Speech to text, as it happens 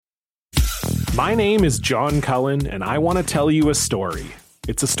My name is John Cullen, and I want to tell you a story.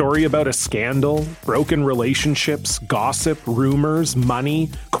 It's a story about a scandal, broken relationships, gossip, rumors, money,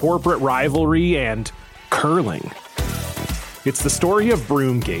 corporate rivalry, and curling. It's the story of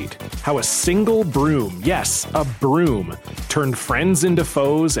Broomgate, how a single broom, yes, a broom, turned friends into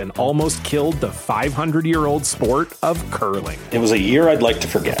foes and almost killed the 500-year-old sport of curling. It was a year I'd like to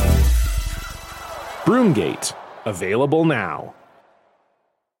forget. Broomgate, available now.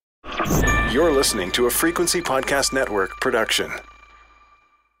 You're listening to a Frequency Podcast Network production.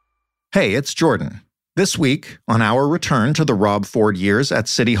 Hey, it's Jordan. This week, on our return to the Rob Ford years at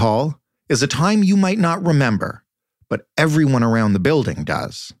City Hall, is a time you might not remember, but everyone around the building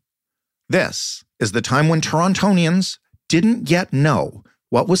does. This is the time when Torontonians didn't yet know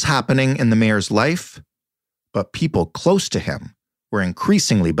what was happening in the mayor's life, but people close to him were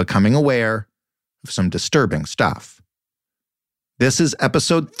increasingly becoming aware of some disturbing stuff. This is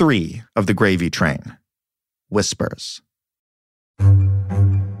episode 3 of The Gravy Train, Whispers.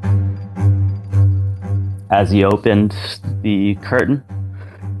 As he opened the curtain,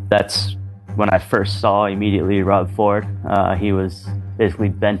 that's when I first saw immediately Rob Ford. He was basically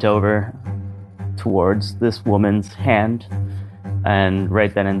bent over towards this woman's hand, and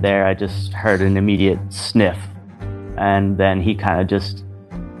right then and there I just heard an immediate sniff, and then he kind of just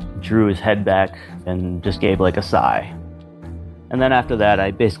drew his head back and just gave like a sigh. And then after that,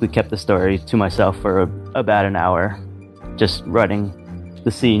 I basically kept the story to myself for about an hour, just running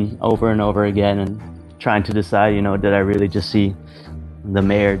the scene over and over again and trying to decide, did I really just see the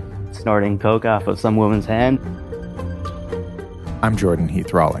mayor snorting coke off of some woman's hand? I'm Jordan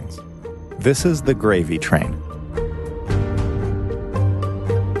Heath Rawlings. This is The Gravy Train.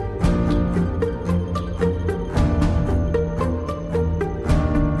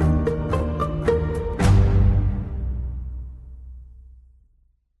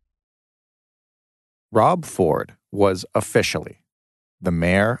 Rob Ford was officially the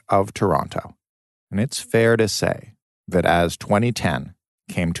mayor of Toronto, and it's fair to say that as 2010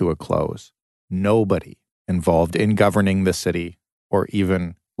 came to a close, nobody involved in governing the city or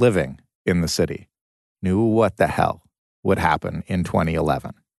even living in the city knew what the hell would happen in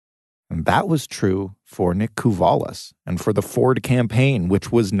 2011. And that was true for Nick Kouvalis and for the Ford campaign,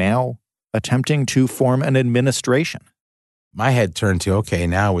 which was now attempting to form an administration. My head turned to, okay,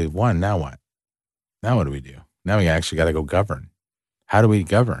 now we've won, now what? Now what do we do? Now we actually got to go govern. How do we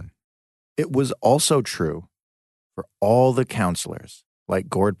govern? It was also true for all the councillors like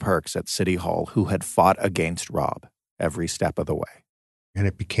Gord Perks at City Hall who had fought against Rob every step of the way. And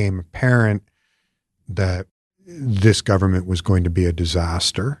it became apparent that this government was going to be a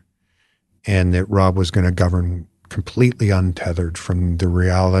disaster and that Rob was going to govern completely untethered from the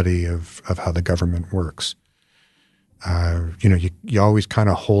reality of how the government works. You always kind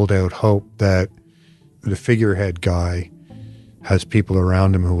of hold out hope that the figurehead guy has people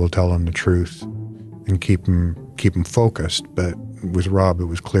around him who will tell him the truth and keep him focused. But with Rob, it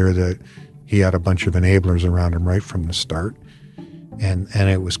was clear that he had a bunch of enablers around him right from the start. And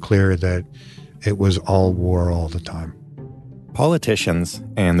it was clear that it was all war all the time. Politicians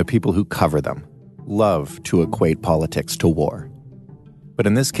and the people who cover them love to equate politics to war. But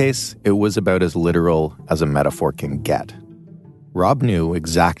in this case, it was about as literal as a metaphor can get. Rob knew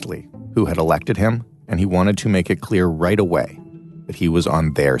exactly who had elected him, and he wanted to make it clear right away that he was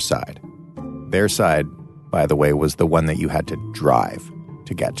on their side. Their side, by the way, was the one that you had to drive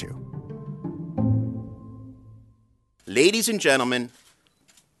to get to. Ladies and gentlemen,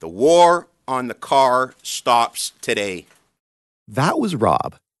 the war on the car stops today. That was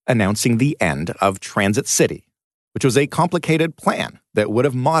Rob announcing the end of Transit City, which was a complicated plan that would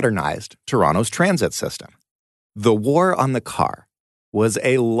have modernized Toronto's transit system. The war on the car was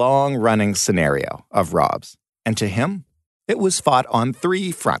a long-running scenario of Rob's, and to him, it was fought on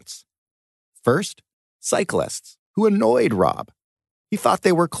 3 fronts. First, cyclists, who annoyed Rob. He thought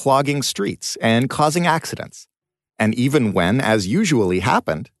they were clogging streets and causing accidents. And even when, as usually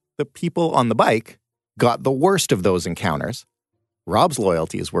happened, the people on the bike got the worst of those encounters, Rob's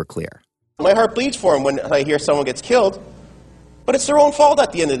loyalties were clear. My heart bleeds for him when I hear someone gets killed, but it's their own fault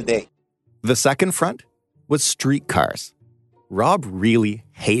at the end of the day. The second front was streetcars. Rob really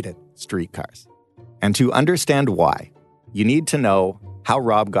hated streetcars. And to understand why, you need to know how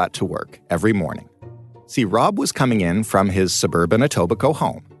Rob got to work every morning. See, Rob was coming in from his suburban Etobicoke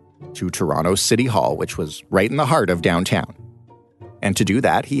home to Toronto City Hall, which was right in the heart of downtown. And to do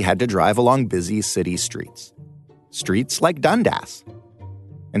that, he had to drive along busy city streets. Streets like Dundas.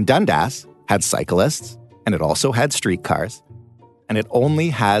 And Dundas had cyclists, and it also had streetcars, and it only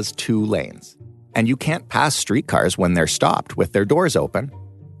has 2 lanes. And you can't pass streetcars when they're stopped with their doors open,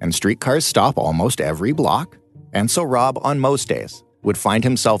 and streetcars stop almost every block. And so Rob, on most days, would find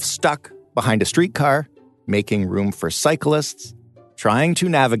himself stuck behind a streetcar, making room for cyclists, trying to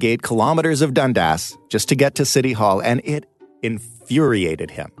navigate kilometers of Dundas just to get to City Hall, and it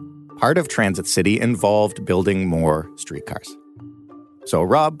infuriated him. Part of Transit City involved building more streetcars. So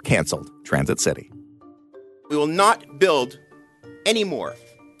Rob canceled Transit City. We will not build any more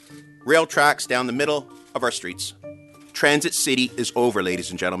rail tracks down the middle of our streets. Transit City is over,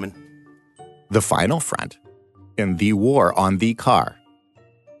 ladies and gentlemen. The final front in the war on the car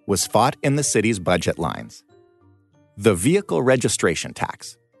was fought in the city's budget lines. The vehicle registration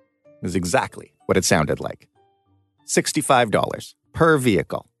tax is exactly what it sounded like. $65 per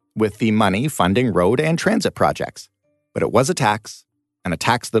vehicle, with the money funding road and transit projects. But it was a tax, and a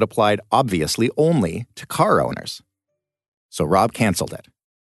tax that applied obviously only to car owners. So Rob canceled it.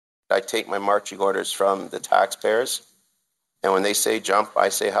 I take my marching orders from the taxpayers, and when they say jump, I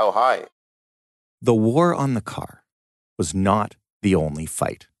say how high. The war on the car was not the only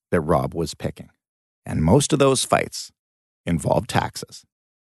fight that Rob was picking. And most of those fights involved taxes.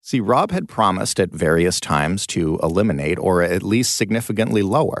 See, Rob had promised at various times to eliminate or at least significantly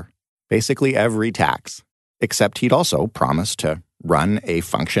lower basically every tax, except he'd also promised to run a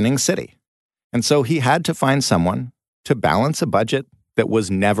functioning city. And so he had to find someone to balance a budget that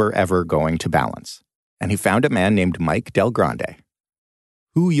was never, ever going to balance. And he found a man named Mike Del Grande,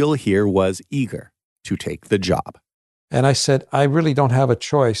 who you'll hear was eager to take the job. And I said, I really don't have a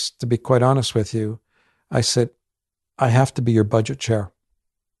choice, to be quite honest with you. I said, I have to be your budget chair.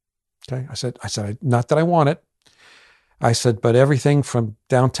 Okay. I said, not that I want it. I said, but everything from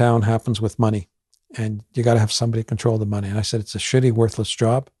downtown happens with money, and you got to have somebody control the money. And I said, it's a shitty, worthless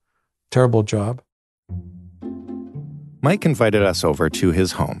job, terrible job. Mike invited us over to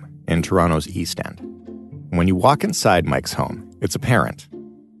his home in Toronto's East End. When you walk inside Mike's home, it's apparent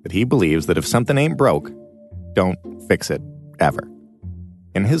that he believes that if something ain't broke, don't fix it ever.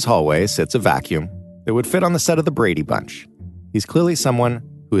 In his hallway sits a vacuum that would fit on the set of the Brady Bunch. He's clearly someone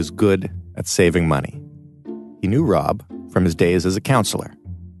who is good at saving money. He knew Rob from his days as a counselor,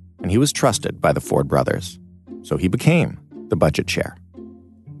 and he was trusted by the Ford brothers, so he became the budget chair.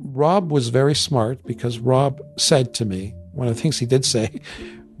 Rob was very smart because Rob said to me, one of the things he did say,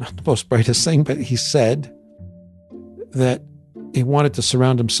 not the most brightest thing, but he said that he wanted to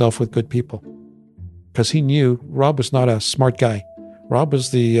surround himself with good people because he knew Rob was not a smart guy. Rob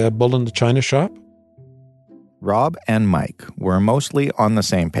was the bull in the china shop. Rob and Mike were mostly on the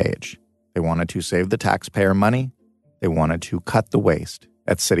same page. They wanted to save the taxpayer money. They wanted to cut the waste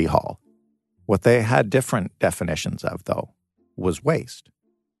at City Hall. What they had different definitions of, though, was waste.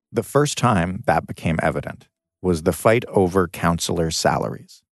 The first time that became evident was the fight over councillors'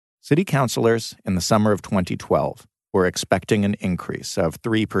 salaries. City councillors in the summer of 2012 were expecting an increase of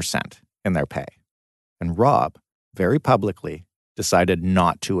 3% in their pay. And Rob, very publicly, decided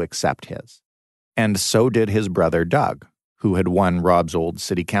not to accept his. And so did his brother Doug, who had won Rob's old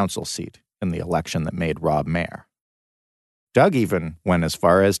city council seat in the election that made Rob mayor. Doug even went as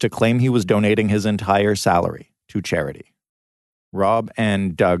far as to claim he was donating his entire salary to charity. Rob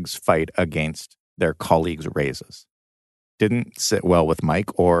and Doug's fight against their colleagues' raises didn't sit well with Mike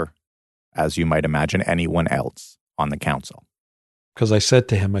or, as you might imagine, anyone else on the council. Because I said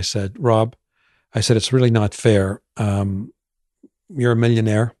to him, I said, Rob, it's really not fair. You're a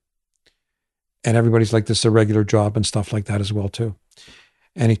millionaire, and everybody's like, this is a regular job and stuff like that as well, too.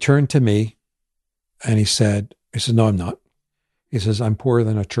 And he turned to me and he said, no, I'm not. He says, I'm poorer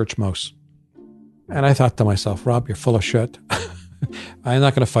than a church mouse. And I thought to myself, Rob, you're full of shit. I'm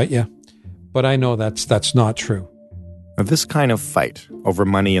not going to fight you, but I know that's not true. This kind of fight over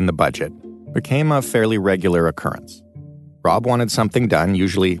money in the budget became a fairly regular occurrence. Rob wanted something done,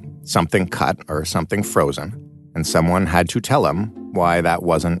 usually something cut or something frozen, and someone had to tell him why that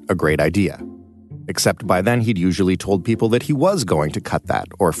wasn't a great idea. Except by then he'd usually told people that he was going to cut that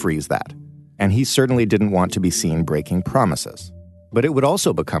or freeze that, and he certainly didn't want to be seen breaking promises. But it would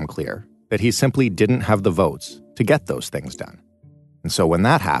also become clear that he simply didn't have the votes to get those things done. And so when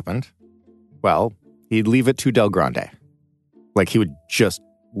that happened, well, he'd leave it to Del Grande. Like he would just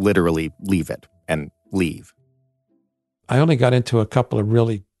literally leave it and leave. I only got into a couple of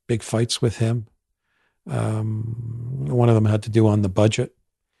really big fights with him. One of them had to do on the budget.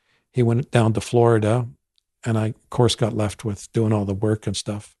 He went down to Florida, and I, of course, got left with doing all the work and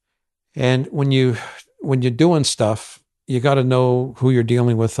stuff. And when you're doing stuff, you got to know who you're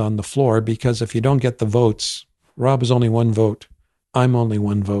dealing with on the floor, because if you don't get the votes, Rob is only one vote. I'm only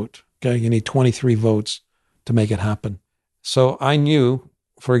one vote. Okay, you need 23 votes to make it happen. So I knew,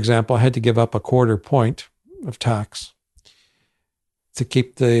 for example, I had to give up a 1/4 point of tax. to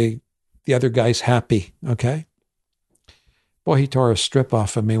keep the other guys happy, okay? Boy, he tore a strip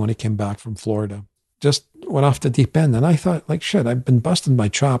off of me when he came back from Florida. Just went off the deep end. And I thought, like, shit, I've been busting my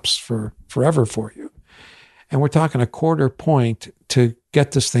chops for forever for you. And we're talking a quarter point to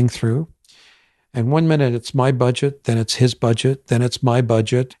get this thing through. And 1 minute it's my budget, then it's his budget, then it's my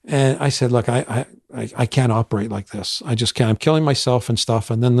budget. And I said, look, I can't operate like this. I just can't. I'm killing myself and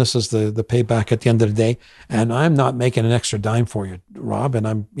stuff. And then this is the payback at the end of the day. And I'm not making an extra dime for you, Rob. And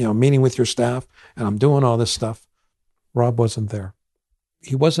I'm, meeting with your staff and I'm doing all this stuff. Rob wasn't there.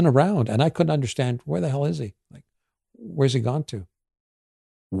 He wasn't around. And I couldn't understand, where the hell is he? Like, where's he gone to?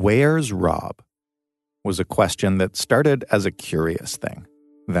 Where's Rob? Was a question that started as a curious thing,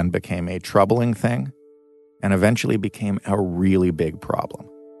 then became a troubling thing, and eventually became a really big problem.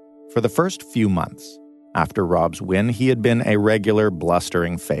 For the first few months after Rob's win, he had been a regular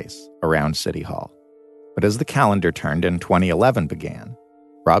blustering face around City Hall. But as the calendar turned and 2011 began,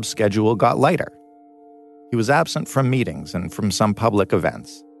 Rob's schedule got lighter. He was absent from meetings and from some public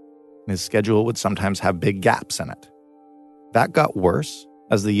events. His schedule would sometimes have big gaps in it. That got worse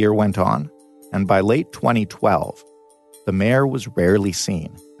as the year went on, and by late 2012, the mayor was rarely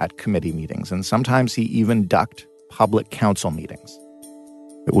seen at committee meetings, and sometimes he even ducked public council meetings.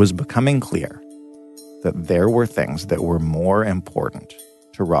 It was becoming clear that there were things that were more important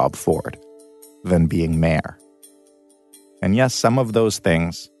to Rob Ford than being mayor. And yes, some of those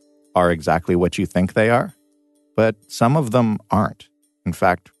things are exactly what you think they are, but some of them aren't. In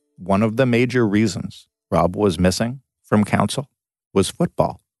fact, one of the major reasons Rob was missing from council was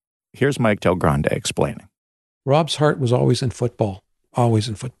football. Here's Mike Del Grande explaining. Rob's heart was always in football, always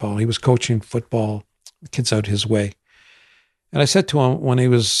in football. He was coaching football, kids out his way. And I said to him when he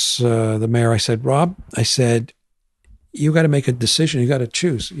was the mayor, I said, Rob, I said, you got to make a decision. You got to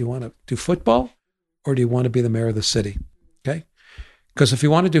choose. You want to do football or do you want to be the mayor of the city? Okay? Because if you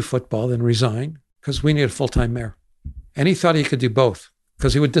want to do football, then resign, because we need a full-time mayor. And he thought he could do both,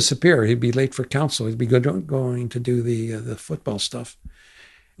 because he would disappear. He'd be late for council. He'd be going to do the football stuff.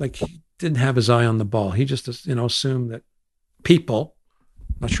 Like, he didn't have his eye on the ball. He just, assumed that people,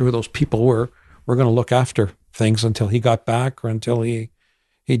 not sure who those people were going to look after things until he got back or until he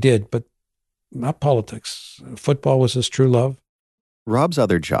did, but not politics. Football was his true love. Rob's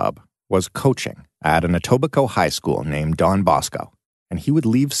other job was coaching at an Etobicoke high school named Don Bosco, and he would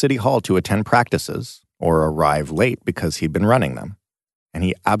leave City Hall to attend practices or arrive late because he'd been running them, and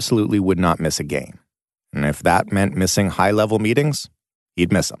he absolutely would not miss a game. And if that meant missing high-level meetings,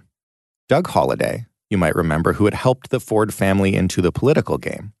 he'd miss them. Doug Holliday, you might remember, who had helped the Ford family into the political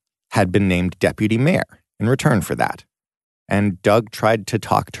game, had been named deputy mayor in return for that. And Doug tried to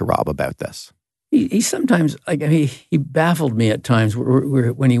talk to Rob about this. He sometimes, he baffled me at times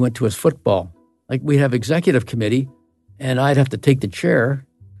when he went to his football. Like, we'd have executive committee, and I'd have to take the chair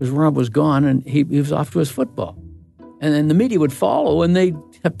because Rob was gone, and he was off to his football. And then the media would follow, and they'd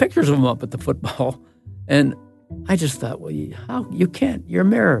have pictures of him up at the football. And I just thought, well, how you can't? You're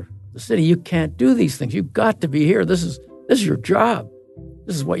mayor of the city. You can't do these things. You've got to be here. This is your job.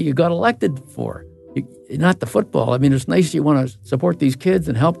 This is what you got elected for. Not the football. I mean, it's nice you want to support these kids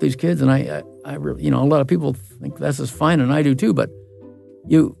and help these kids, and I really, a lot of people think this is fine, and I do too. But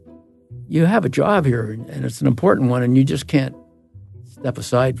you have a job here, and it's an important one, and you just can't step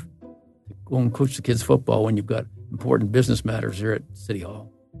aside, go and coach the kids football when you've got important business matters here at City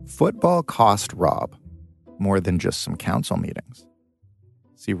Hall. Football cost Rob more than just some council meetings.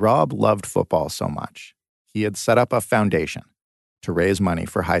 See, Rob loved football so much, he had set up a foundation to raise money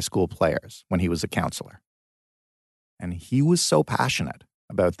for high school players when he was a counselor. And he was so passionate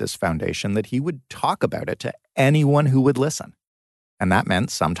about this foundation that he would talk about it to anyone who would listen. And that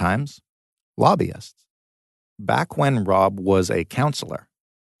meant sometimes lobbyists. Back when Rob was a counselor,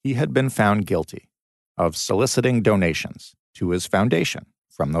 he had been found guilty of soliciting donations to his foundation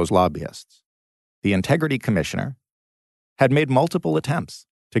from those lobbyists. The Integrity Commissioner had made multiple attempts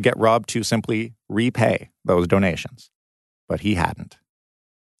to get Rob to simply repay those donations, but he hadn't.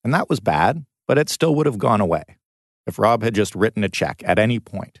 And that was bad, but it still would have gone away if Rob had just written a check at any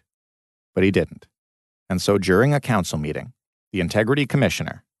point. But he didn't. And so during a council meeting, the Integrity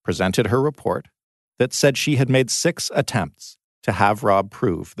Commissioner presented her report that said she had made 6 attempts to have Rob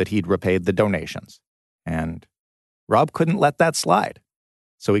prove that he'd repaid the donations. And Rob couldn't let that slide.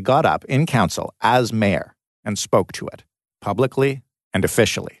 So he got up in council as mayor and spoke to it, publicly and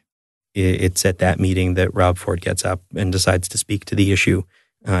officially. It's at that meeting that Rob Ford gets up and decides to speak to the issue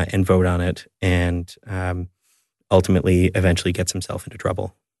and vote on it, and ultimately, eventually gets himself into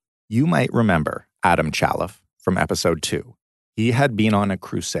trouble. You might remember Adam Chaliff from episode 2. He had been on a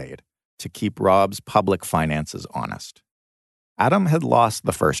crusade to keep Rob's public finances honest. Adam had lost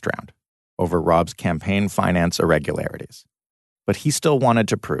the first round over Rob's campaign finance irregularities, but he still wanted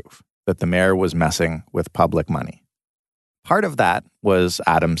to prove that the mayor was messing with public money. Part of that was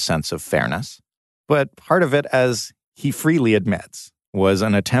Adam's sense of fairness, but part of it, as he freely admits, was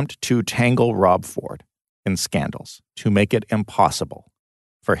an attempt to tangle Rob Ford in scandals to make it impossible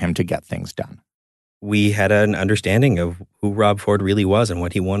for him to get things done. We had an understanding of who Rob Ford really was and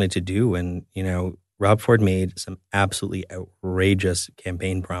what he wanted to do. And, Rob Ford made some absolutely outrageous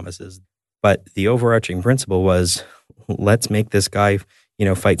campaign promises. But the overarching principle was, let's make this guy,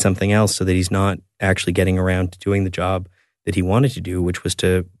 fight something else so that he's not actually getting around to doing the job that he wanted to do, which was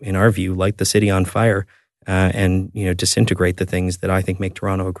to, in our view, light the city on fire and disintegrate the things that I think make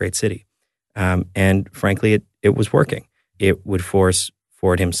Toronto a great city. And frankly, it was working. It would force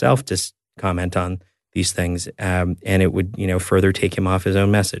Ford himself to comment on these things, and it would further take him off his own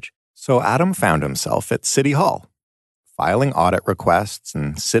message. So Adam found himself at City Hall, filing audit requests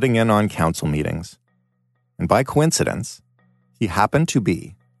and sitting in on council meetings. And by coincidence, he happened to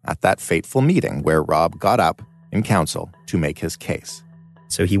be at that fateful meeting where Rob got up in council to make his case.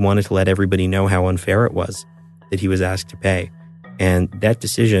 So he wanted to let everybody know how unfair it was that he was asked to pay. And that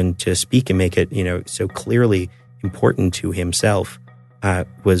decision to speak and make it, so clearly important to himself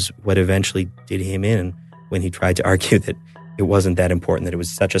was what eventually did him in when he tried to argue that it wasn't that important, that it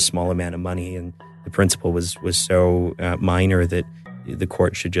was such a small amount of money and the principle was so minor that the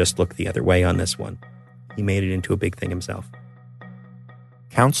court should just look the other way on this one. He made it into a big thing himself.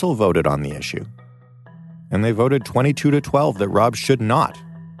 Council voted on the issue, and they voted 22-12 that Rob should not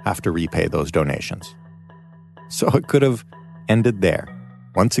have to repay those donations. So it could have ended there,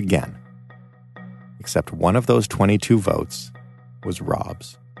 once again. Except one of those 22 votes was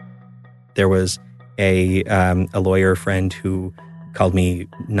Rob's. There was a lawyer friend who called me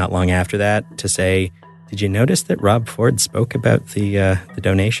not long after that to say, did you notice that Rob Ford spoke about the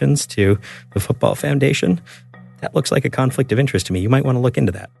donations to the Football Foundation? That looks like a conflict of interest to me. You might want to look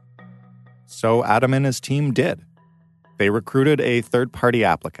into that. So Adam and his team did. They recruited a third-party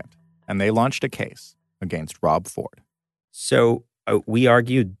applicant, and they launched a case against Rob Ford. So we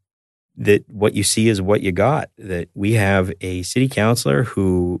argued that what you see is what you got, that we have a city councilor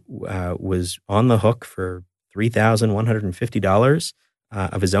who was on the hook for $3,150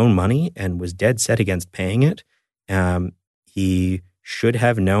 of his own money and was dead set against paying it. He should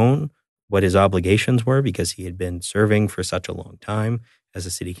have known what his obligations were because he had been serving for such a long time as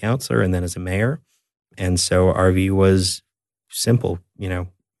a city councilor and then as a mayor. And so our view was simple,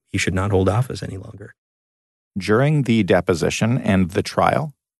 he should not hold office any longer. During the deposition and the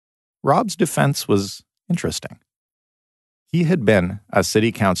trial, Rob's defense was interesting. He had been a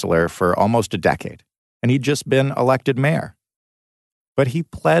city councilor for almost a decade, and he'd just been elected mayor. But he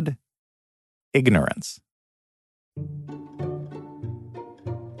pled ignorance.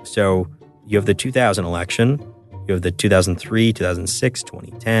 So you have the 2000 election, you have the 2003, 2006,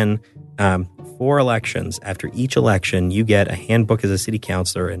 2010, 4 elections. After each election, you get a handbook as a city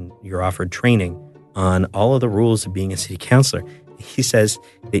councilor and you're offered training on all of the rules of being a city councilor. He says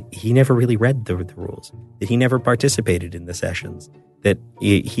that he never really read the rules, that he never participated in the sessions, that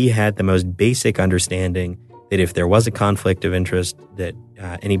he had the most basic understanding that if there was a conflict of interest that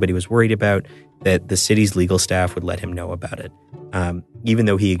anybody was worried about, that the city's legal staff would let him know about it. Even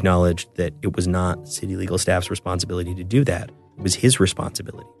though he acknowledged that it was not city legal staff's responsibility to do that, it was his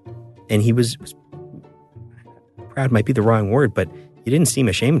responsibility. And he was proud might be the wrong word, but he didn't seem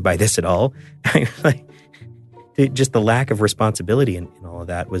ashamed by this at all. Just the lack of responsibility in all of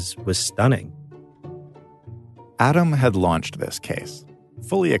that was stunning. Adam had launched this case,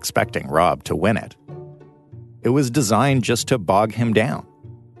 fully expecting Rob to win it. It was designed just to bog him down.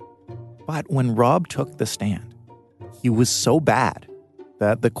 But when Rob took the stand, he was so bad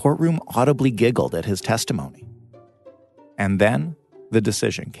that the courtroom audibly giggled at his testimony. And then the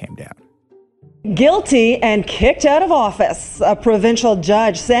decision came down. Guilty and kicked out of office. A provincial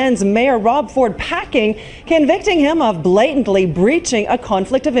judge sends Mayor Rob Ford packing, convicting him of blatantly breaching a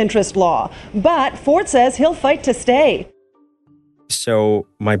conflict of interest law. But Ford says he'll fight to stay. So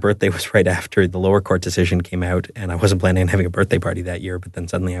my birthday was right after the lower court decision came out, and I wasn't planning on having a birthday party that year, but then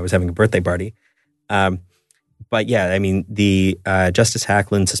suddenly I was having a birthday party. But yeah, I mean, the Justice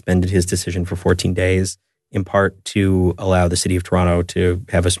Hackland suspended his decision for 14 days, in part to allow the city of Toronto to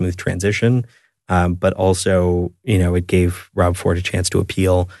have a smooth transition. But also, it gave Rob Ford a chance to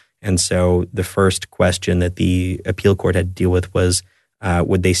appeal. And so the first question that the appeal court had to deal with was,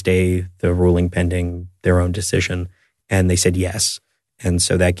 would they stay the ruling pending their own decision? And they said yes. And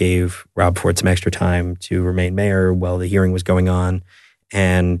so that gave Rob Ford some extra time to remain mayor while the hearing was going on.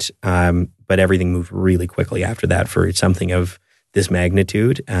 And but everything moved really quickly after that for something of this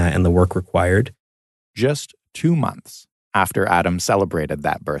magnitude and the work required. Just 2 months after Adam celebrated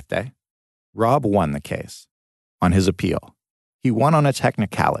that birthday, Rob won the case. On his appeal, he won on a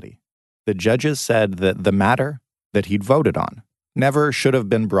technicality. The judges said that the matter that he'd voted on never should have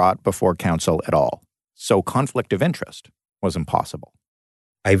been brought before council at all, so conflict of interest was impossible.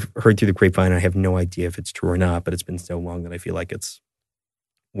 I've heard through the grapevine, I have no idea if it's true or not, but it's been so long that I feel like it's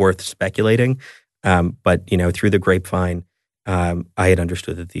worth speculating. But, through the grapevine, I had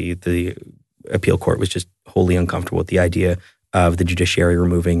understood that the appeal court was just wholly uncomfortable with the idea of the judiciary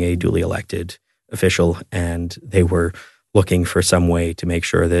removing a duly elected official, and they were looking for some way to make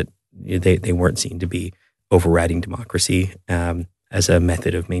sure that they weren't seen to be overriding democracy as a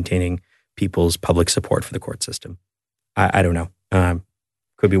method of maintaining people's public support for the court system. I don't know.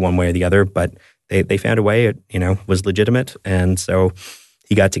 Could be one way or the other, but they found a way. It was legitimate, and so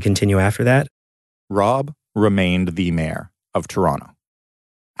he got to continue after that. Rob remained the mayor of Toronto.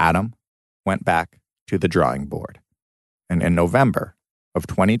 Adam went back to the drawing board. And in November of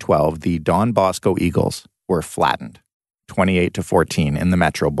 2012, the Don Bosco Eagles were flattened 28-14 in the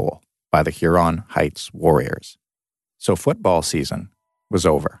Metro Bowl by the Huron Heights Warriors. So football season was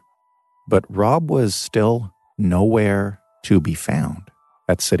over. But Rob was still nowhere to be found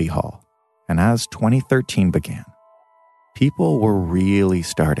at City Hall. And as 2013 began, people were really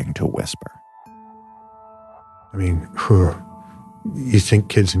starting to whisper. I mean, you think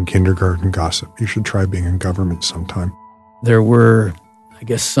kids in kindergarten gossip. You should try being in government sometime. There were, I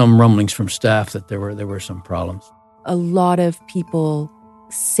guess, some rumblings from staff that there were some problems. A lot of people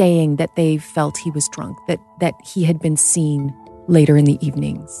saying that they felt he was drunk, that he had been seen later in the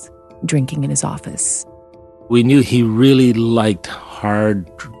evenings drinking in his office. We knew he really liked hard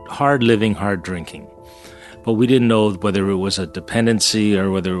living, hard drinking. But we didn't know whether it was a dependency or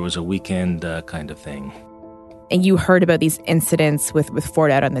whether it was a weekend kind of thing. And you heard about these incidents with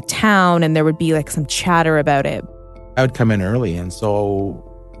Ford out on the town, and there would be like some chatter about it. I would come in early, and so,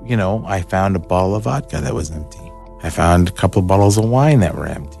 I found a bottle of vodka that was empty. I found a couple of bottles of wine that were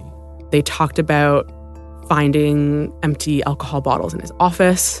empty. They talked about finding empty alcohol bottles in his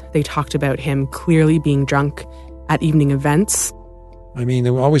office. They talked about him clearly being drunk at evening events. I mean,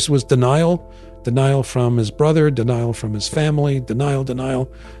 there always was denial from his brother, denial from his family, denial.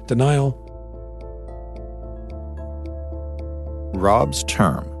 Rob's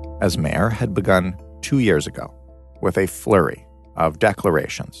term as mayor had begun 2 years ago with a flurry of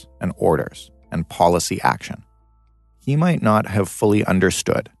declarations and orders and policy action. He might not have fully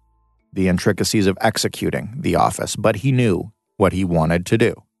understood the intricacies of executing the office, but he knew what he wanted to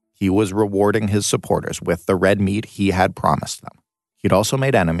do. He was rewarding his supporters with the red meat he had promised them. He'd also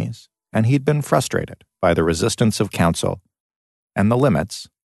made enemies, and he'd been frustrated by the resistance of council and the limits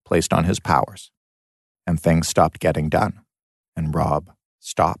placed on his powers. And things stopped getting done, and Rob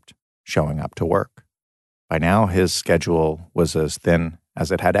stopped showing up to work. By now, his schedule was as thin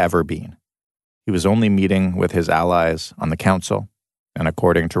as it had ever been. He was only meeting with his allies on the council, and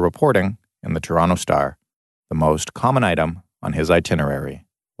according to reporting in the Toronto Star, the most common item on his itinerary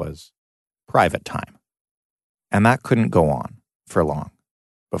was private time. And that couldn't go on for long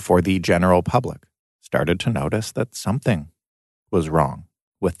before the general public started to notice that something was wrong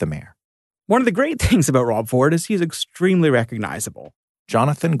with the mayor. One of the great things about Rob Ford is he's extremely recognizable.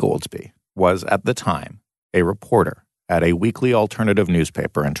 Jonathan Goldsby was, at the time, a reporter at a weekly alternative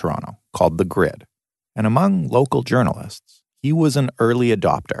newspaper in Toronto called The Grid. And among local journalists, he was an early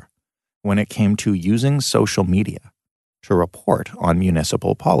adopter when it came to using social media to report on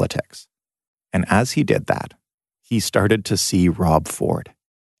municipal politics. And as he did that, he started to see Rob Ford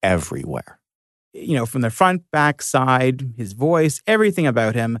everywhere. From the front, back, side, his voice, everything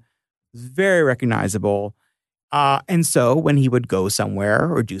about him was very recognizable. And so when he would go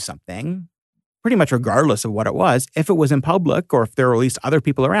somewhere or do something, pretty much regardless of what it was, if it was in public or if there were at least other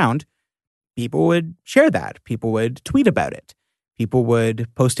people around, people would share that. People would tweet about it. People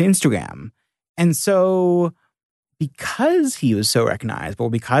would post to Instagram. And so because he was so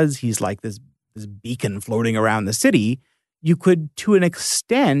recognizable, because he's like this beacon floating around the city, you could, to an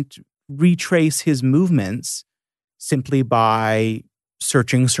extent, retrace his movements simply by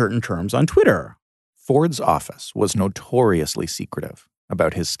searching certain terms on Twitter. Ford's office was notoriously secretive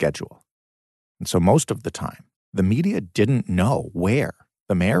about his schedule. And so most of the time, the media didn't know where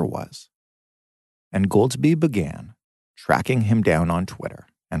the mayor was. And Goldsby began tracking him down on Twitter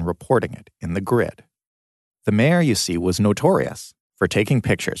and reporting it in The Grid. The mayor, you see, was notorious for taking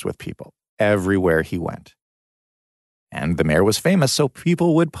pictures with people everywhere he went. And the mayor was famous, so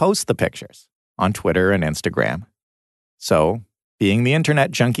people would post the pictures on Twitter and Instagram. So, being the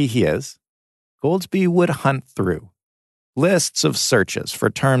internet junkie he is, Goldsby would hunt through lists of searches for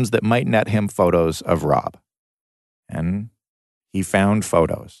terms that might net him photos of Rob. And he found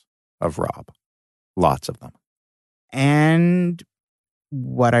photos of Rob. Lots of them. And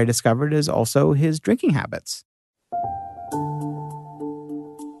what I discovered is also his drinking habits.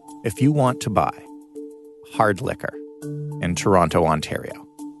 If you want to buy hard liquor in Toronto, Ontario,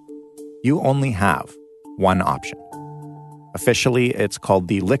 you only have one option. Officially, it's called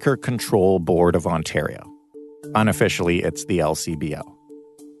the Liquor Control Board of Ontario. Unofficially, it's the LCBO.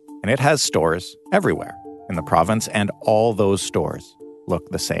 And it has stores everywhere in the province, and all those stores look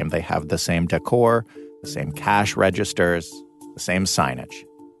the same. They have the same decor, the same cash registers, the same signage.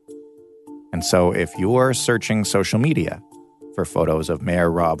 And so if you're searching social media for photos of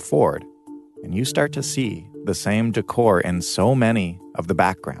Mayor Rob Ford, and you start to see the same decor in so many of the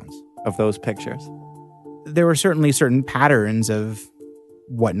backgrounds of those pictures, there were certainly certain patterns of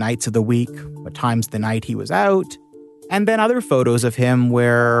what nights of the week, what times of the night he was out, and then other photos of him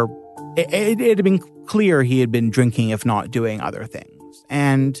where it had been clear he had been drinking, if not doing other things.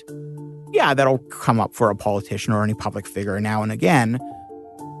 And yeah, that'll come up for a politician or any public figure now and again,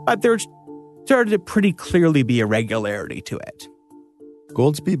 but there started to pretty clearly be a regularity to it.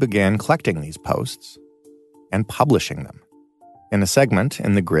 Goldsby began collecting these posts and publishing them in a segment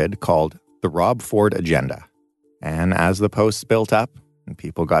in the Grid called The Rob Ford Agenda. And as the posts built up and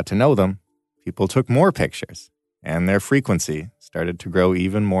people got to know them, people took more pictures, and their frequency started to grow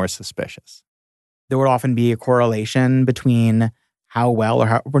even more suspicious. There would often be a correlation between how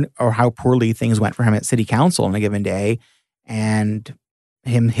well or how poorly things went for him at city council on a given day and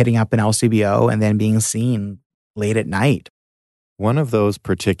him hitting up an LCBO and then being seen late at night. One of those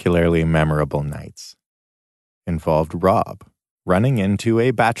particularly memorable nights involved Rob running into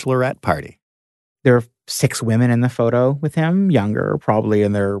a bachelorette party. There are 6 women in the photo with him, younger, probably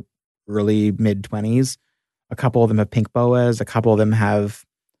in their early mid-20s. A couple of them have pink boas. A couple of them have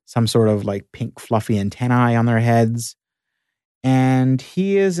some sort of like pink fluffy antennae on their heads. And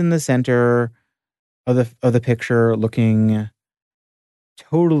he is in the center of the picture looking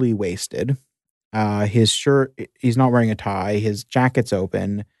totally wasted. His shirt, he's not wearing a tie. His jacket's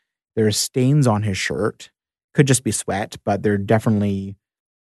open. There's stains on his shirt. Could just be sweat, but there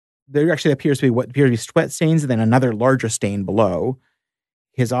actually appears to be what appears to be sweat stains and then another larger stain below.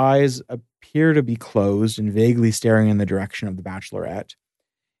 His eyes appear to be closed and vaguely staring in the direction of the bachelorette.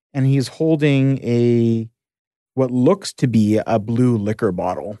 And he's holding what looks to be a blue liquor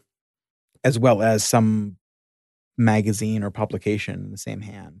bottle, as well as some magazine or publication in the same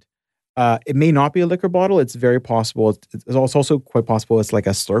hand. It may not be a liquor bottle. It's very possible. It's also quite possible it's like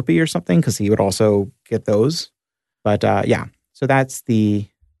a Slurpee or something, because he would also get those. But yeah, so that's that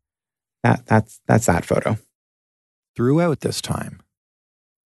photo. Throughout this time,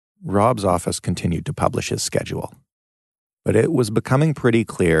 Rob's office continued to publish his schedule, but it was becoming pretty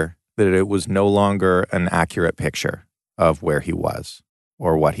clear that it was no longer an accurate picture of where he was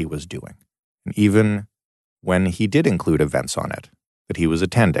or what he was doing. And even when he did include events on it that he was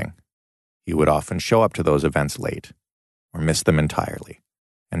attending, he would often show up to those events late or miss them entirely,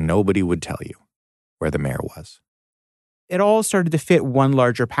 and nobody would tell you where the mayor was. It all started to fit one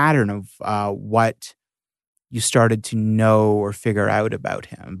larger pattern of what you started to know or figure out about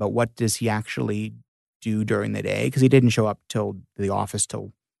him. But what does he actually do during the day? Because he didn't show up till the office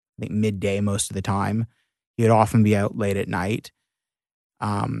till I think midday most of the time. He'd often be out late at night.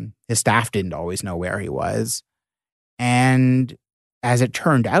 His staff didn't always know where he was. And as it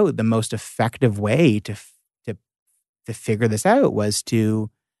turned out, the most effective way to figure this out was to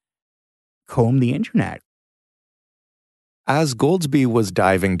comb the internet. As Goldsby was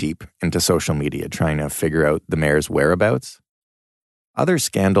diving deep into social media trying to figure out the mayor's whereabouts, other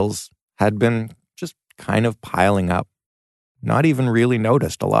scandals had been just kind of piling up, not even really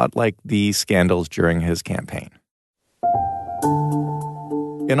noticed, a lot like the scandals during his campaign.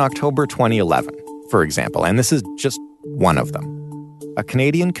 In October 2011, for example, and this is just one of them, a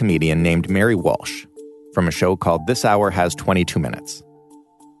Canadian comedian named Mary Walsh from a show called This Hour Has 22 Minutes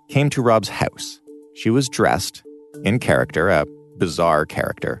came to Rob's house. She was dressed in character, a bizarre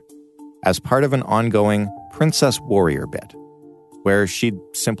character, as part of an ongoing Princess Warrior bit, where she'd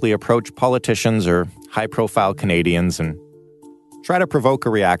simply approach politicians or high-profile Canadians and try to provoke a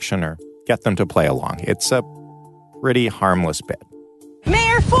reaction or get them to play along. It's a pretty harmless bit.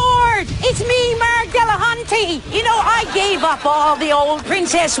 Mayor Ford, it's me, Mark Delahunty. You know, I gave up all the old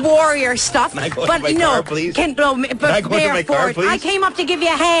Princess Warrior stuff. Can I go to my car, please? Can I go Mayor to my car, Ford, please? I came up to give you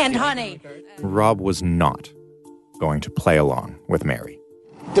a hand, honey. Rob was not going to play along with Mary.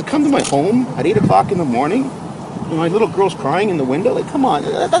 To come to my home at 8 o'clock in the morning, and my little girl's crying in the window, like, come on,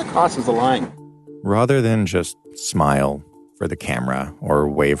 that crosses the line. Rather than just smile for the camera or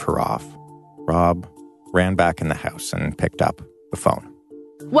wave her off, Rob ran back in the house and picked up the phone.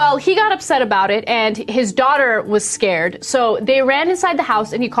 Well, he got upset about it, and his daughter was scared, so they ran inside the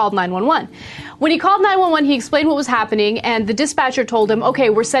house and he called 911. When he called 911, he explained what was happening, and the dispatcher told him,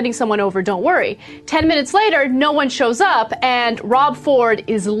 okay, we're sending someone over, don't worry. 10 minutes later, no one shows up, and Rob Ford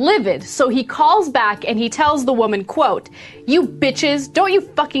is livid, so he calls back and he tells the woman, quote, "You bitches, don't you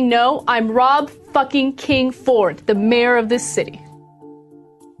fucking know I'm Rob fucking King Ford, the mayor of this city."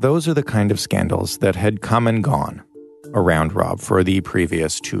 Those are the kind of scandals that had come and gone around Rob for the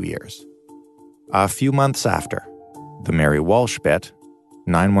previous 2 years. A few months after the Mary Walsh bit,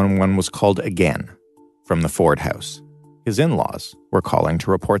 911 was called again from the Ford house. His in-laws were calling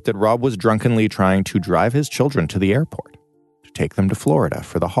to report that Rob was drunkenly trying to drive his children to the airport to take them to Florida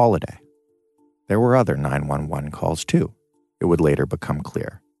for the holiday. There were other 911 calls too, it would later become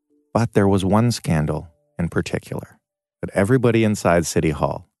clear. But there was one scandal in particular that everybody inside City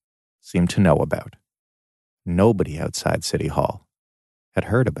Hall seemed to know about. Nobody outside City Hall had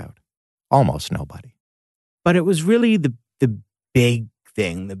heard about. Almost nobody. But it was really the big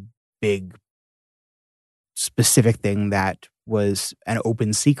thing, the big specific thing that was an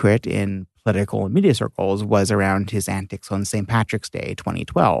open secret in political and media circles was around his antics on St. Patrick's Day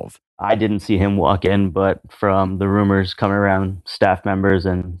 2012. I didn't see him walk in, but from the rumors coming around staff members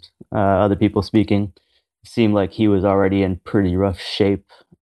and other people speaking, it seemed like he was already in pretty rough shape.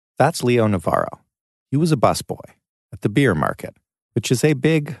 That's Leo Navarro. He was a busboy at the Beer Market, which is a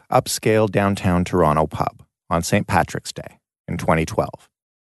big, upscale downtown Toronto pub on St. Patrick's Day in 2012.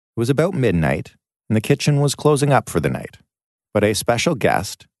 It was about midnight, and the kitchen was closing up for the night. But a special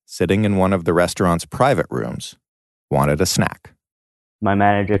guest, sitting in one of the restaurant's private rooms, wanted a snack. My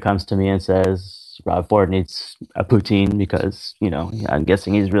manager comes to me and says, Rob Ford needs a poutine because, I'm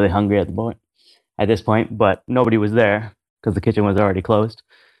guessing he's really hungry at this point, but nobody was there because the kitchen was already closed.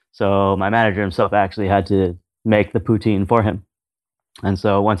 So my manager himself actually had to make the poutine for him. And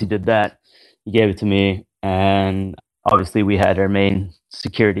so once he did that, he gave it to me. And obviously we had our main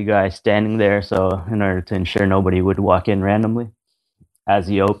security guy standing there. So in order to ensure nobody would walk in randomly, as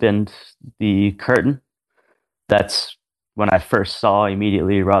he opened the curtain, that's when I first saw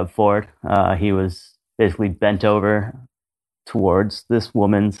immediately Rob Ford. He was basically bent over towards this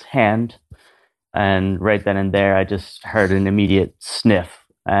woman's hand. And right then and there, I just heard an immediate sniff.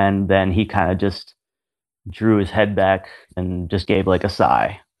 And then he kind of just drew his head back and just gave like a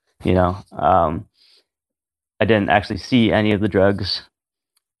sigh, I didn't actually see any of the drugs,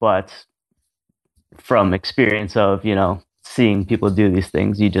 but from experience of, seeing people do these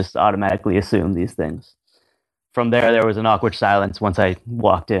things, you just automatically assume these things. From there was an awkward silence once I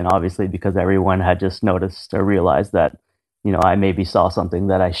walked in, obviously, because everyone had just noticed or realized that, I maybe saw something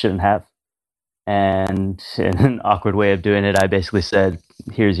that I shouldn't have. And in an awkward way of doing it, I basically said,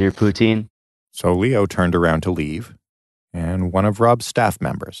 "Here's your poutine." So Leo turned around to leave, and one of Rob's staff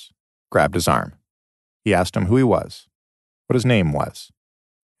members grabbed his arm. He asked him who he was, what his name was,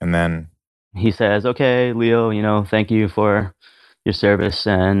 and then he says, "Okay, Leo, thank you for your service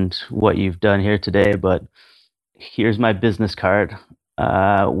and what you've done here today, but here's my business card.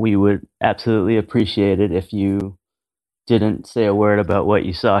 We would absolutely appreciate it if you didn't say a word about what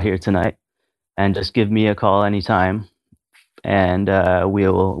you saw here tonight. And just give me a call anytime, and we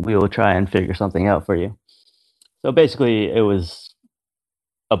will try and figure something out for you." So basically, it was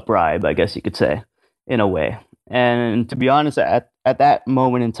a bribe, I guess you could say, in a way. And to be honest, at that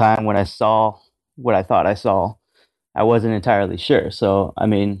moment in time when I saw what I thought I saw, I wasn't entirely sure. So,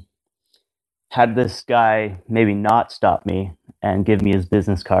 had this guy maybe not stopped me and give me his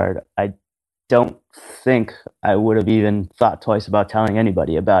business card, I don't think I would have even thought twice about telling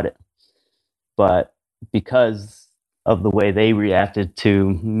anybody about it. But because of the way they reacted to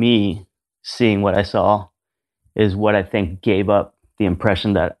me seeing what I saw is what I think gave up the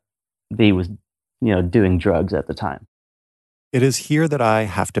impression that he was, doing drugs at the time. It is here that I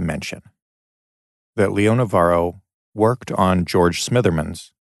have to mention that Leo Navarro worked on George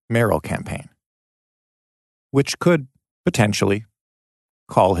Smitherman's mayoral campaign, which could potentially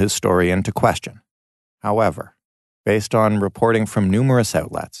call his story into question. However, based on reporting from numerous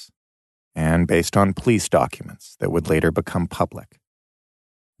outlets, and based on police documents that would later become public,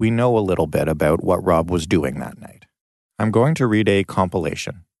 we know a little bit about what Rob was doing that night. I'm going to read a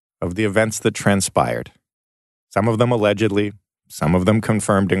compilation of the events that transpired. Some of them allegedly, some of them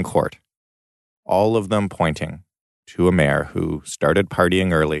confirmed in court. All of them pointing to a mayor who started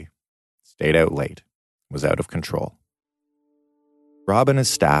partying early, stayed out late, was out of control. Rob and his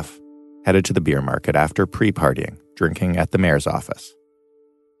staff headed to the Beer Market after pre-partying, drinking at the mayor's office.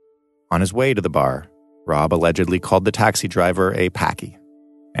 On his way to the bar, Rob allegedly called the taxi driver a packy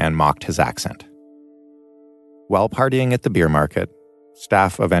and mocked his accent. While partying at the beer market,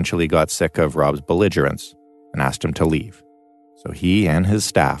 staff eventually got sick of Rob's belligerence and asked him to leave. So he and his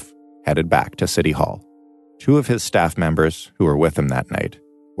staff headed back to City Hall. 2 of his staff members who were with him that night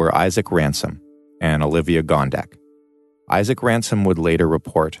were Isaac Ransom and Olivia Gondek. Isaac Ransom would later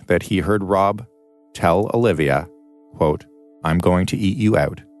report that he heard Rob tell Olivia, quote, "I'm going to eat you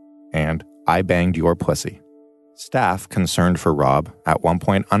out," and "I banged your pussy." Staff, concerned for Rob, at one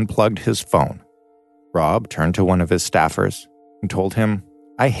point unplugged his phone. Rob turned to one of his staffers and told him,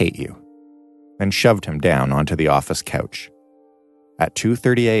 "I hate you," then shoved him down onto the office couch. At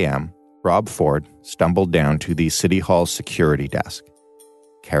 2:30 a.m., Rob Ford stumbled down to the City Hall security desk,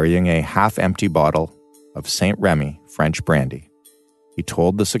 carrying a half-empty bottle of St. Remy French brandy. He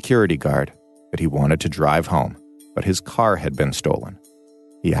told the security guard that he wanted to drive home, but his car had been stolen.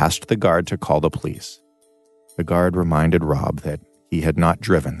 He asked the guard to call the police. The guard reminded Rob that he had not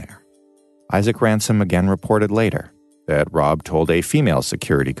driven there. Isaac Ransom again reported later that Rob told a female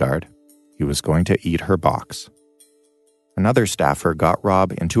security guard he was going to eat her box. Another staffer got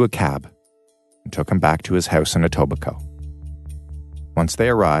Rob into a cab and took him back to his house in Etobicoke. Once they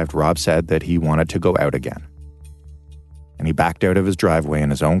arrived, Rob said that he wanted to go out again. And he backed out of his driveway in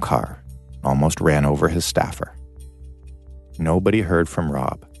his own car and almost ran over his staffer. Nobody heard from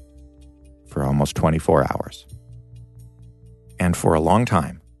Rob for almost 24 hours. And for a long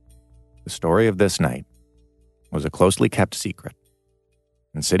time, the story of this night was a closely kept secret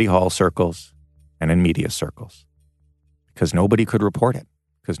in City Hall circles and in media circles, because nobody could report it,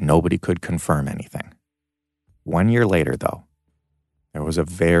 because nobody could confirm anything. 1 year later, though, there was a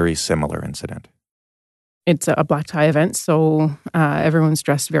very similar incident. It's a black tie event, so everyone's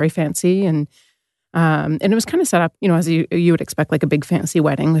dressed very fancy, and it was kind of set up, as you would expect, like a big fancy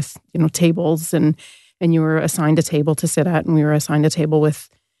wedding with, tables, and you were assigned a table to sit at, and we were assigned a table with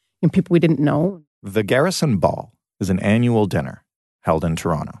people we didn't know. The Garrison Ball is an annual dinner held in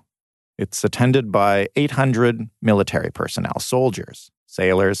Toronto. It's attended by 800 military personnel, soldiers,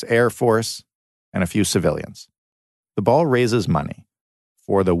 sailors, Air Force, and a few civilians. The ball raises money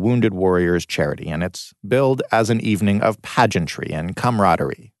for the Wounded Warriors charity, and it's billed as an evening of pageantry and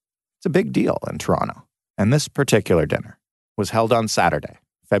camaraderie. It's a big deal in Toronto. And this particular dinner was held on Saturday,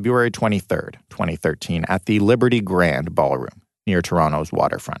 February 23rd, 2013, at the Liberty Grand Ballroom near Toronto's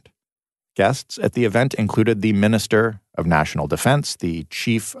waterfront. Guests at the event included the Minister of National Defence, the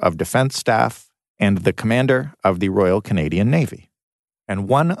Chief of Defence Staff, and the Commander of the Royal Canadian Navy. And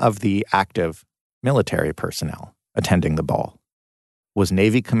one of the active military personnel attending the ball was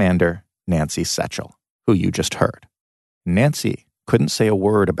Navy Commander Nancy Setchell, who you just heard. Nancy couldn't say a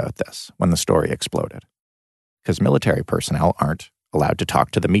word about this when the story exploded, because military personnel aren't allowed to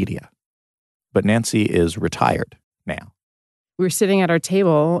talk to the media. But Nancy is retired now. We were sitting at our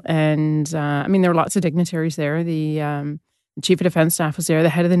table, and there were lots of dignitaries there. The Chief of Defence Staff was there. The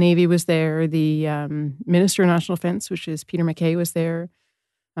head of the Navy was there. The Minister of National Defence, which is Peter MacKay, was there.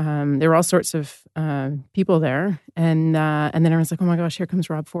 There were all sorts of people there. And then everyone's like, oh my gosh, here comes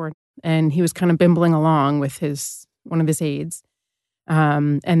Rob Ford. And he was kind of bimbling along with one of his aides.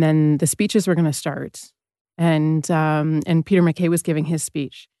 And then the speeches were going to start. And Peter MacKay was giving his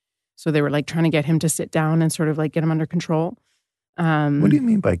speech. So they were like trying to get him to sit down and sort of like get him under control. What do you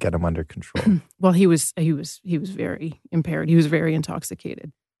mean by get him under control? Well, he was very impaired. He was very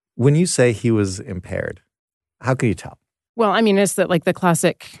intoxicated. When you say he was impaired, how can you tell? Well, it's like the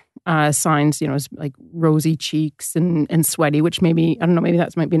classic signs, it's like rosy cheeks and sweaty, which maybe, I don't know, maybe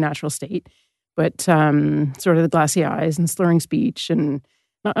that might be a natural state, but sort of the glassy eyes and slurring speech. And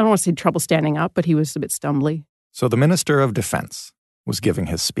I don't want to say trouble standing up, but he was a bit stumbly. So the Minister of Defense was giving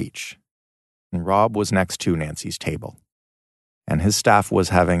his speech, and Rob was next to Nancy's table, and his staff was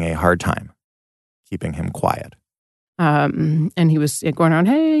having a hard time keeping him quiet. And he was going around,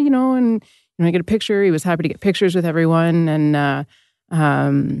 hey, and I get a picture. He was happy to get pictures with everyone, and I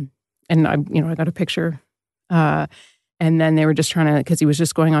got a picture. And then they were just trying to, because he was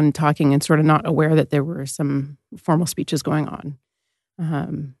just going on and talking and sort of not aware that there were some formal speeches going on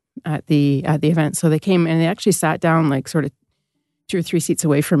at the event. So they came and they actually sat down like sort of 2 or 3 seats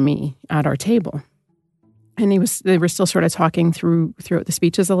away from me at our table. And they were still sort of talking throughout the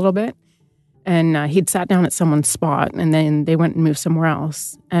speeches a little bit. And he'd sat down at someone's spot, and then they went and moved somewhere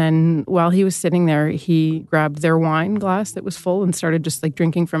else. And while he was sitting there, he grabbed their wine glass that was full and started just like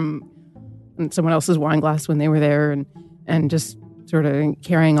drinking from someone else's wine glass when they were there, and just sort of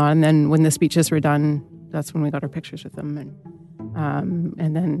carrying on. And then when the speeches were done, that's when we got our pictures with him.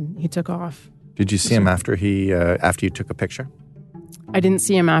 And then he took off. Did you see him after you took a picture? I didn't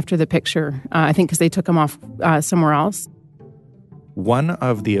see him after the picture, I think because they took him off somewhere else. One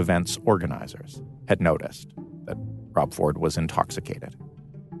of the event's organizers had noticed that Rob Ford was intoxicated.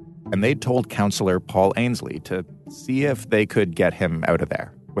 And they'd told Councillor Paul Ainsley to see if they could get him out of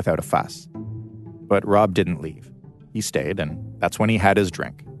there without a fuss. But Rob didn't leave. He stayed, and that's when he had his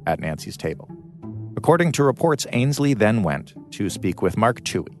drink at Nancy's table. According to reports, Ainsley then went to speak with Mark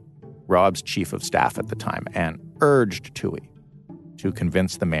Toohey, Rob's chief of staff at the time, and urged Toohey to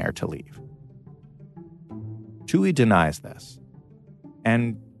convince the mayor to leave. Toohey denies this.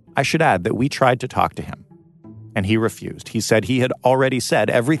 And I should add that we tried to talk to him, and he refused. He said he had already said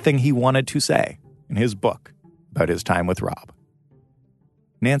everything he wanted to say in his book about his time with Rob.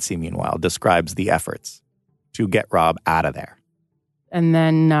 Nancy, meanwhile, describes the efforts to get Rob out of there. And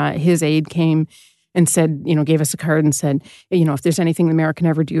then his aide came and said, gave us a card and said, if there's anything the mayor can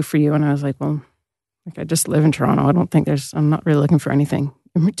ever do for you. And I was like, well, I just live in Toronto. I'm not really looking for anything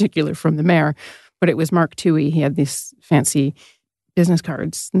in particular from the mayor. But it was Mark Toohey. He had these fancy business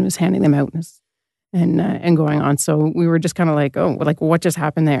cards and was handing them out and going on. So we were just kind of like, what just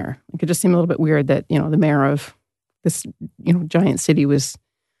happened there? It just seemed a little bit weird that, the mayor of this, giant city was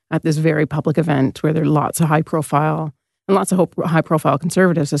at this very public event where there are lots of high profile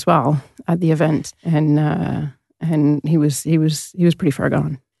conservatives as well at the event. And he was pretty far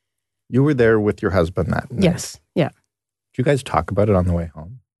gone. You were there with your husband that night. Yes. Yeah. Did you guys talk about it on the way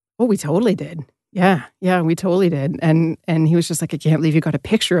home? Oh, we totally did. Yeah, we totally did. And he was just like, I can't believe you got a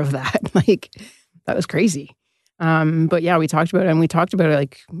picture of that. Like, that was crazy. But yeah, we talked about it, and we talked about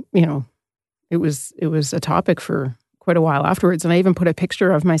it it was a topic for quite a while afterwards. And I even put a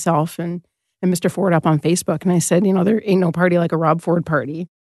picture of myself and Mr. Ford up on Facebook. And I said, there ain't no party like a Rob Ford party.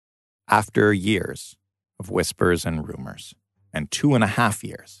 After years of whispers and rumors, and 2.5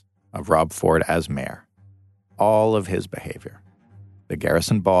 years of Rob Ford as mayor, all of his behavior, the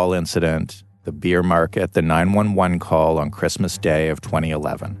Garrison Ball incident, the beer market, the 911 call on Christmas Day of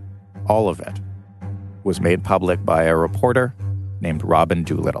 2011, all of it was made public by a reporter named Robin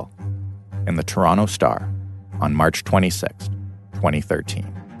Doolittle in the Toronto Star on March 26,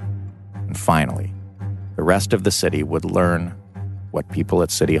 2013. And finally, the rest of the city would learn what people at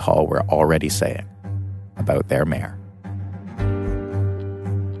City Hall were already saying about their mayor.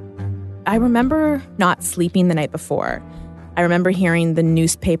 I remember not sleeping the night before. I remember hearing the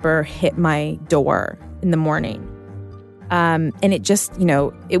newspaper hit my door in the morning. And it just,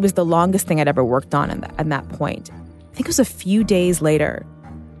 it was the longest thing I'd ever worked on at that point. I think it was a few days later.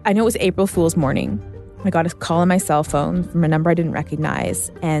 I know it was April Fool's morning. I got a call on my cell phone from a number I didn't recognize.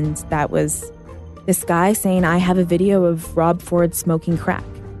 And that was this guy saying, I have a video of Rob Ford smoking crack.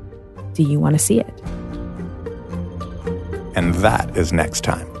 Do you want to see it? And that is next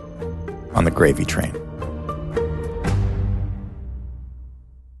time on The Gravy Train.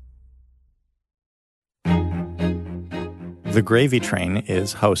 The Gravy Train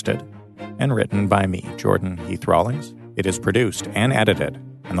is hosted and written by me, Jordan Heath Rawlings. It is produced and edited,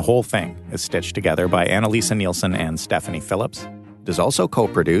 and the whole thing is stitched together by Annalisa Nielsen and Stephanie Phillips. It is also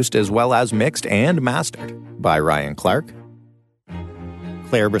co-produced as well as mixed and mastered by Ryan Clark.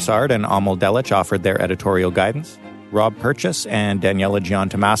 Claire Broussard and Amal Delich offered their editorial guidance. Rob Purchase and Daniela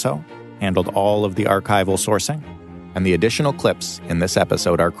Giantomasso handled all of the archival sourcing. And the additional clips in this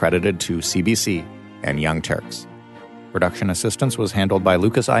episode are credited to CBC and Young Turks. Production assistance was handled by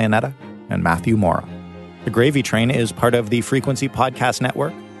Lucas Ionetta and Matthew Mora. The Gravy Train is part of the Frequency Podcast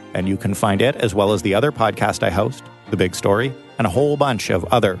Network, and you can find it as well as the other podcast I host, The Big Story, and a whole bunch of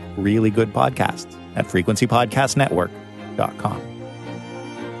other really good podcasts at frequencypodcastnetwork.com.